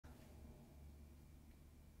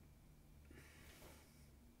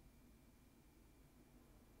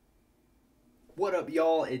What up,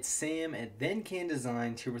 y'all? It's Sam at Thencan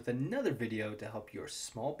Designs here with another video to help your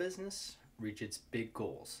small business reach its big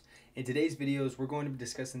goals. In today's videos, we're going to be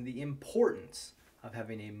discussing the importance of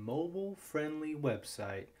having a mobile-friendly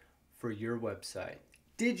website for your website.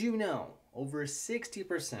 Did you know over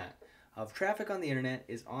 60% of traffic on the internet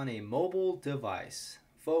is on a mobile device?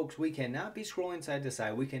 Folks, we cannot be scrolling side to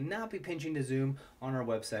side. We cannot be pinching to zoom on our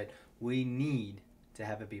website. We need to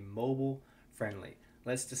have it be mobile friendly.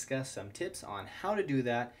 Let's discuss some tips on how to do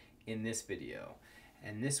that in this video.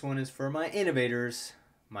 And this one is for my innovators,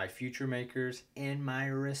 my future makers, and my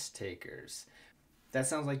risk takers. That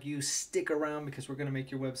sounds like you. Stick around because we're going to make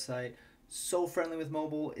your website so friendly with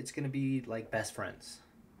mobile, it's going to be like best friends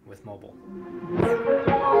with mobile. Yeah,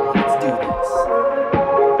 let's do this.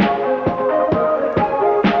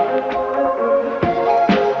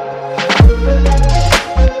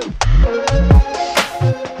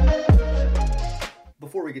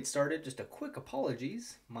 Before we get started, just a quick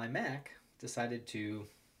apologies. My Mac decided to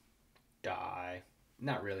die.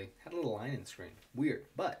 Not really. Had a little line in the screen. Weird,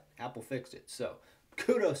 but Apple fixed it. So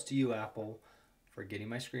kudos to you, Apple, for getting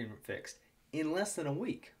my screen fixed in less than a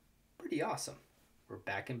week. Pretty awesome. We're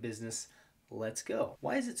back in business. Let's go.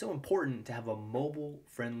 Why is it so important to have a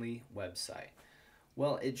mobile-friendly website?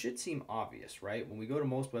 Well, it should seem obvious, right? When we go to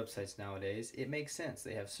most websites nowadays, it makes sense.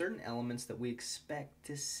 They have certain elements that we expect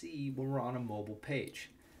to see when we're on a mobile page.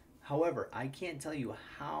 However, I can't tell you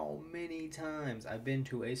how many times I've been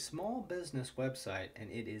to a small business website and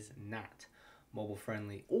it is not mobile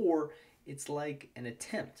friendly, or it's like an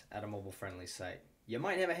attempt at a mobile friendly site. You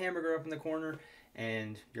might have a hamburger up in the corner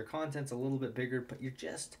and your content's a little bit bigger, but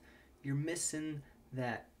you're missing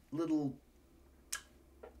that little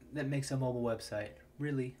that makes a mobile website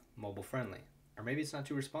really mobile friendly. Or maybe it's not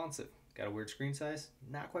too responsive. Got a weird screen size?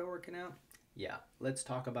 Not quite working out? Yeah, let's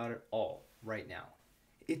talk about it all right now.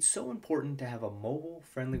 It's so important to have a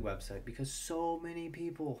mobile-friendly website because so many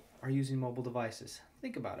people are using mobile devices.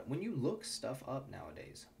 Think about it. When you look stuff up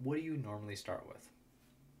nowadays, what do you normally start with?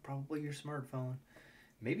 Probably your smartphone,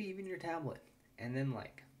 maybe even your tablet, and then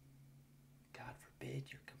God forbid,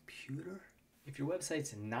 your computer. If your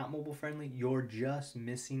website's not mobile-friendly, you're just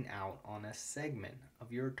missing out on a segment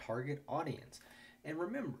of your target audience. And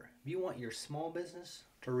remember, if you want your small business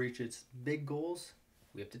to reach its big goals,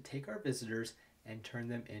 we have to take our visitors and turn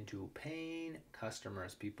them into paying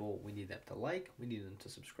customers. People we need them to like, we need them to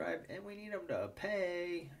subscribe, and we need them to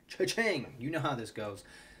pay. Cha-ching! You know how this goes.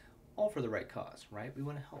 All for the right cause, right? We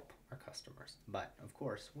want to help our customers. But, of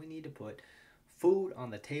course, we need to put food on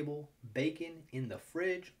the table, bacon in the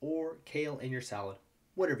fridge, or kale in your salad,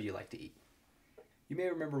 whatever you like to eat. You may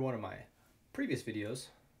remember one of my previous videos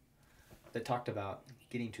that talked about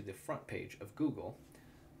getting to the front page of Google.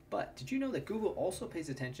 But did you know that Google also pays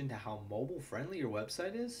attention to how mobile friendly your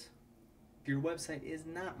website is? If your website is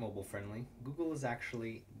not mobile friendly, Google is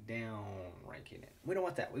actually down ranking it. We don't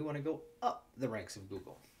want that. We want to go up the ranks of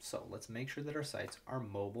Google. So let's make sure that our sites are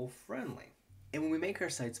mobile friendly. And when we make our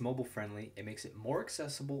sites mobile friendly, it makes it more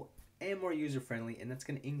accessible and more user friendly, and that's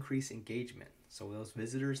going to increase engagement. So those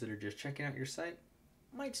visitors that are just checking out your site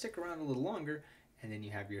might stick around a little longer, and then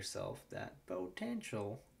you have yourself that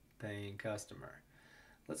potential paying customer.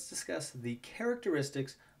 Let's discuss the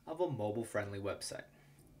characteristics of a mobile-friendly website.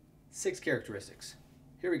 6 characteristics.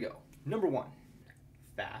 Here we go. Number 1,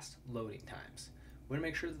 fast loading times. We want to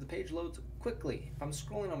make sure that the page loads quickly. If I'm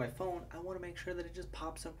scrolling on my phone, I want to make sure that it just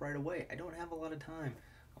pops up right away. I don't have a lot of time.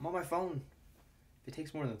 I'm on my phone. If it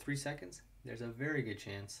takes more than 3 seconds, there's a very good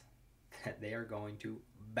chance that they are going to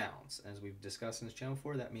bounce. As we've discussed in this channel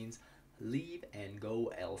before, that means leave and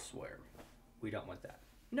go elsewhere. We don't want that.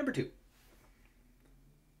 Number 2,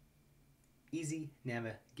 easy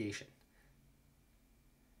navigation.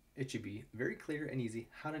 It should be very clear and easy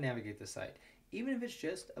how to navigate the site. Even if it's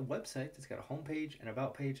just a website that's got a home page, an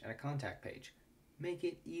about page, and a contact page. Make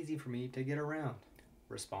it easy for me to get around.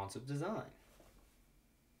 Responsive design.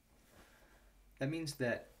 That means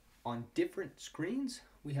that on different screens,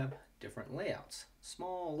 we have different layouts.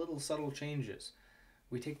 Small, little, subtle changes.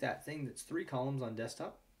 We take that thing that's 3 columns on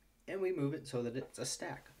desktop, and we move it so that it's a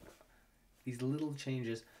stack. These little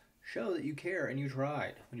changes show that you care and you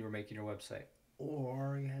tried when you were making your website,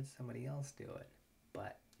 or you had somebody else do it,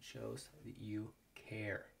 but it shows that you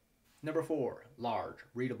care. Number 4, large,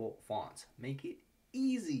 readable fonts. Make it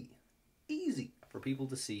easy for people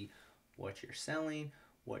to see what you're selling,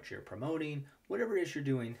 what you're promoting, whatever it is you're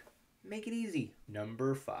doing. Make it easy.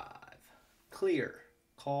 Number 5, clear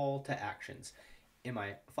call to actions. In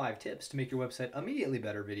my 5 tips to make your website immediately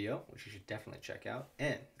better video, which you should definitely check out,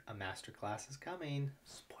 and a masterclass is coming.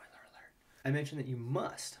 Spoiler alert. I mentioned that you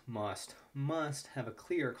must have a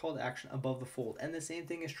clear call to action above the fold. And the same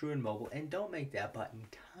thing is true in mobile. And don't make that button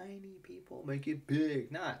tiny, people. Make it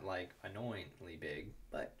big. Not like annoyingly big,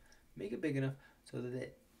 but make it big enough so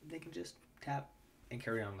that they can just tap and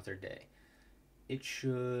carry on with their day. It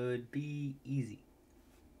should be easy.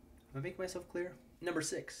 Am I making myself clear? Number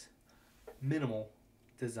 6, minimal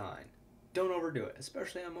design. Don't overdo it,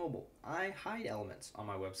 especially on mobile. I hide elements on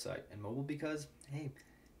my website and mobile because, hey,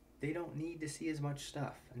 they don't need to see as much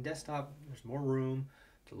stuff. On desktop, there's more room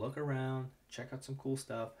to look around, check out some cool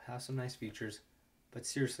stuff, have some nice features. But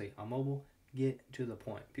seriously, on mobile, get to the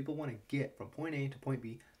point. People want to get from point A to point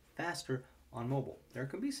B faster on mobile. There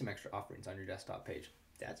can be some extra offerings on your desktop page.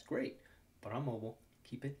 That's great. But on mobile,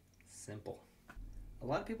 keep it simple. A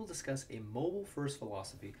lot of people discuss a mobile-first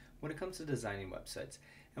philosophy when it comes to designing websites.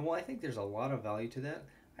 And while I think there's a lot of value to that,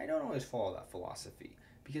 I don't always follow that philosophy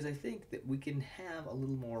because I think that we can have a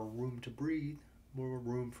little more room to breathe, more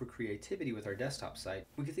room for creativity with our desktop site.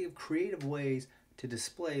 We can think of creative ways to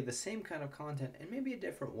display the same kind of content in maybe a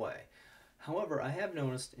different way. However, I have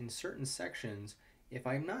noticed in certain sections, if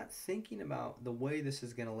I'm not thinking about the way this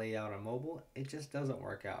is going to lay out on mobile, it just doesn't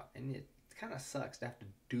work out. And it kind of sucks to have to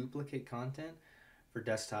duplicate content for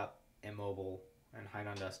desktop and mobile and hide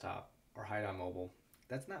on desktop or hide on mobile.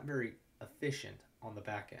 That's not very efficient on the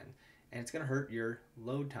back end, and it's going to hurt your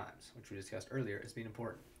load times, which we discussed earlier as being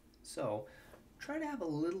important. So try to have a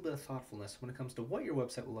little bit of thoughtfulness when it comes to what your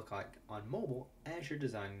website will look like on mobile as you're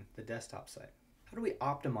designing the desktop site. How do we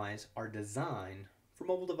optimize our design for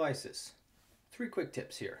mobile devices? 3 quick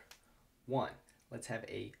tips here. 1, let's have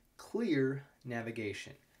a clear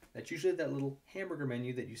navigation. That's usually that little hamburger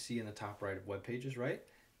menu that you see in the top right of web pages, right?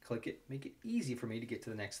 Click it, make it easy for me to get to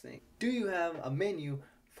the next thing. Do you have a menu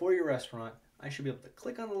for your restaurant? I should be able to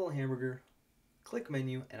click on the little hamburger, click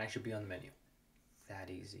menu, and I should be on the menu. That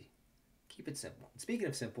easy. Keep it simple. And speaking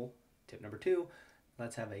of simple, tip number 2,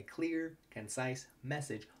 let's have a clear, concise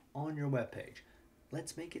message on your web page.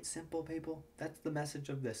 Let's make it simple, people. That's the message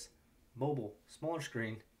of this. Mobile, smaller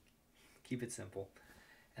screen, keep it simple.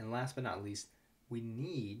 And last but not least, we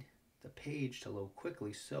need the page to load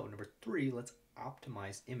quickly. So number 3, let's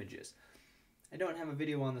optimize images. I don't have a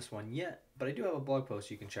video on this one yet, but I do have a blog post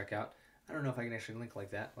you can check out. I don't know if I can actually link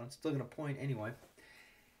like that, but I'm still going to point anyway.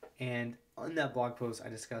 And on that blog post, I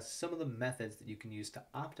discuss some of the methods that you can use to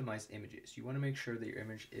optimize images. You want to make sure that your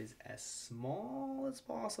image is as small as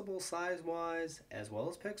possible size-wise, as well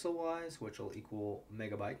as pixel-wise, which will equal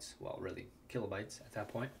megabytes, well, really kilobytes at that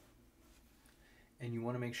point. And you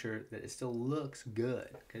want to make sure that it still looks good,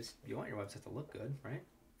 because you want your website to look good, right?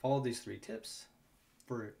 Follow these 3 tips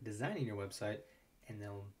for designing your website, and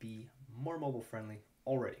they'll be more mobile friendly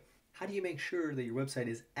already. How do you make sure that your website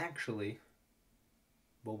is actually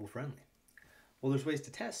mobile friendly? Well, there's ways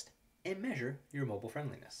to test and measure your mobile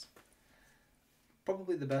friendliness.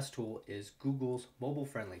 Probably the best tool is Google's mobile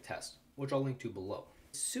friendly test, which I'll link to below.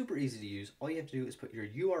 Super easy to use. All you have to do is put your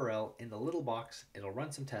URL in the little box. It'll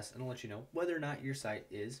run some tests and it'll let you know whether or not your site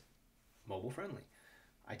is mobile friendly.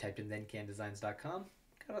 I typed in thencandesigns.com,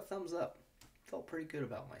 got a thumbs up. Felt pretty good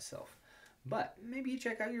about myself. But maybe you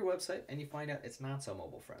check out your website and you find out it's not so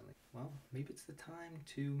mobile friendly. Well, maybe it's the time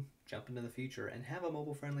to jump into the future and have a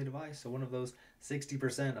mobile friendly device so one of those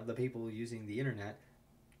 60% of the people using the internet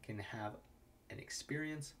can have an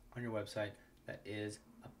experience on your website that is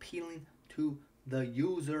appealing to the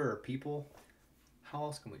user, people. How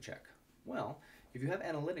else can we check? Well, if you have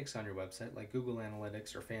analytics on your website, like Google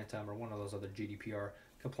Analytics or Phantom or one of those other GDPR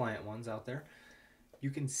compliant ones out there, you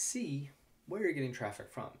can see where you're getting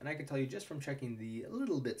traffic from. And I can tell you just from checking the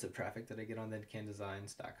little bits of traffic that I get on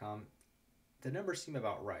thencandesigns.com, the numbers seem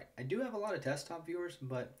about right. I do have a lot of desktop viewers,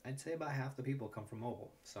 but I'd say about half the people come from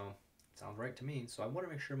mobile. So it sounds right to me. So I want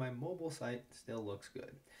to make sure my mobile site still looks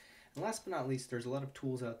good. And last but not least, there's a lot of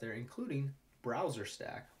tools out there, including Browser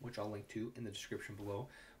Stack, which I'll link to in the description below,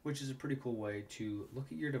 which is a pretty cool way to look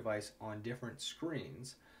at your device on different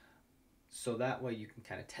screens. So that way you can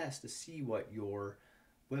kind of test to see what your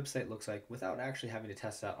website looks like without actually having to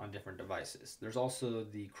test out on different devices. There's also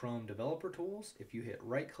the Chrome developer tools. If you hit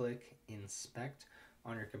right click, inspect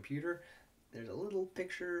on your computer, there's a little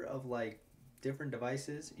picture of like different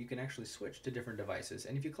devices. You can actually switch to different devices.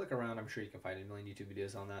 And if you click around, I'm sure you can find a million YouTube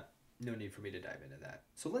videos on that. No need for me to dive into that.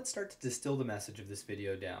 So let's start to distill the message of this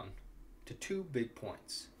video down to 2 big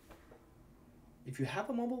points. If you have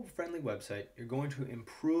a mobile-friendly website, you're going to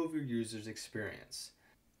improve your user's experience.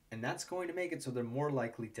 And that's going to make it so they're more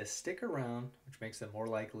likely to stick around, which makes them more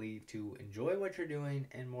likely to enjoy what you're doing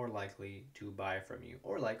and more likely to buy from you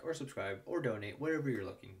or like or subscribe or donate, whatever you're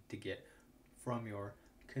looking to get from your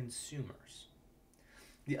consumers.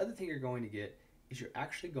 The other thing you're going to get is you're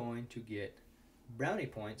actually going to get brownie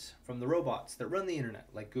points from the robots that run the internet,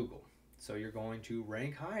 like Google. So you're going to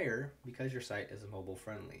rank higher because your site is mobile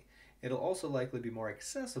friendly. It'll also likely be more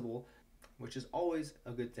accessible, which is always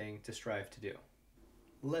a good thing to strive to do.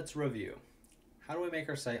 Let's review. How do we make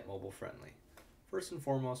our site mobile friendly? First and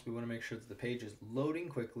foremost, we want to make sure that the page is loading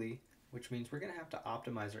quickly, which means we're going to have to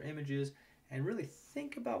optimize our images and really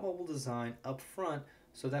think about mobile design up front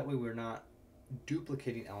so that way we're not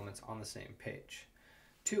duplicating elements on the same page.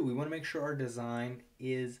 2, we want to make sure our design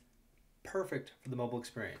is perfect for the mobile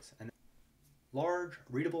experience. And large,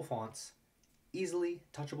 readable fonts, easily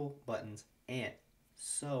touchable buttons, and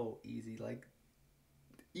so easy, like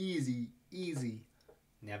easy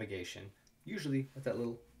navigation, usually with that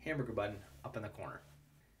little hamburger button up in the corner.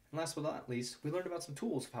 And last but not least, we learned about some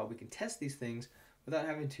tools of how we can test these things without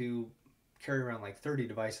having to carry around like 30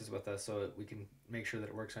 devices with us so that we can make sure that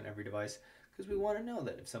it works on every device, because we want to know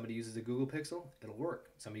that if somebody uses a Google Pixel, it'll work.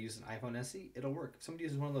 If somebody uses an iPhone SE, it'll work. If somebody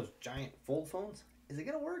uses one of those giant fold phones, is it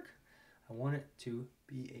going to work? I want it to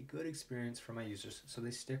be a good experience for my users so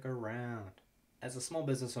they stick around. As a small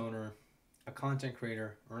business owner, a content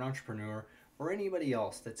creator, or an entrepreneur, or anybody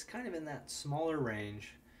else that's kind of in that smaller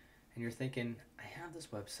range, and you're thinking, I have this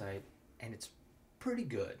website and it's pretty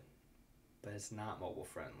good, but it's not mobile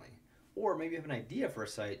friendly. Or maybe you have an idea for a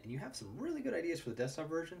site and you have some really good ideas for the desktop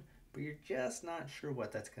version, but you're just not sure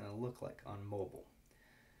what that's going to look like on mobile.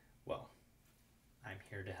 Well, I'm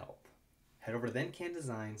here to help. Head over to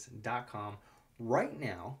thencandesigns.com right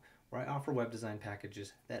now, where I offer web design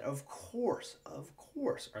packages that of course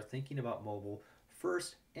are thinking about mobile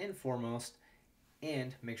first and foremost,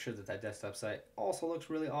 and make sure that that desktop site also looks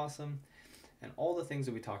really awesome. And all the things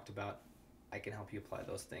that we talked about, I can help you apply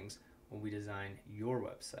those things when we design your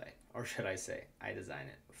website. Or should I say, I design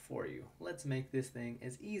it for you. Let's make this thing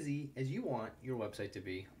as easy as you want your website to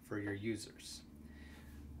be for your users.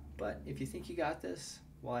 But if you think you got this,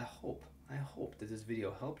 well, I hope that this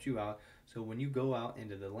video helped you out, so when you go out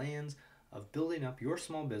into the lands of building up your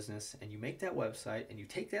small business and you make that website and you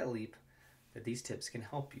take that leap, that these tips can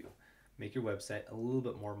help you make your website a little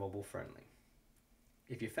bit more mobile friendly.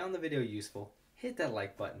 If you found the video useful, hit that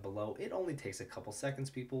like button below. It only takes a couple seconds,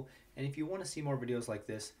 people. And if you want to see more videos like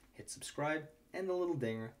this, hit subscribe and the little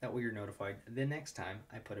dinger. That way you're notified the next time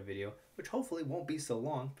I put a video, which hopefully won't be so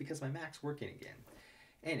long because my Mac's working again.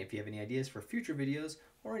 And if you have any ideas for future videos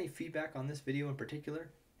or any feedback on this video in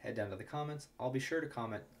particular, head down to the comments. I'll be sure to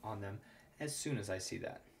comment on them as soon as I see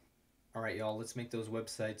that. All right, y'all, let's make those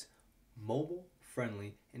websites mobile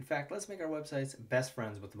friendly. In fact, let's make our websites best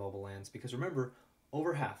friends with the mobile lands, because remember,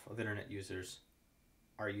 over half of internet users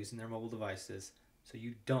are using their mobile devices, so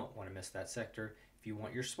you don't want to miss that sector if you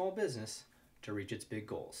want your small business to reach its big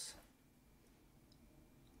goals.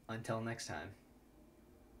 Until next time.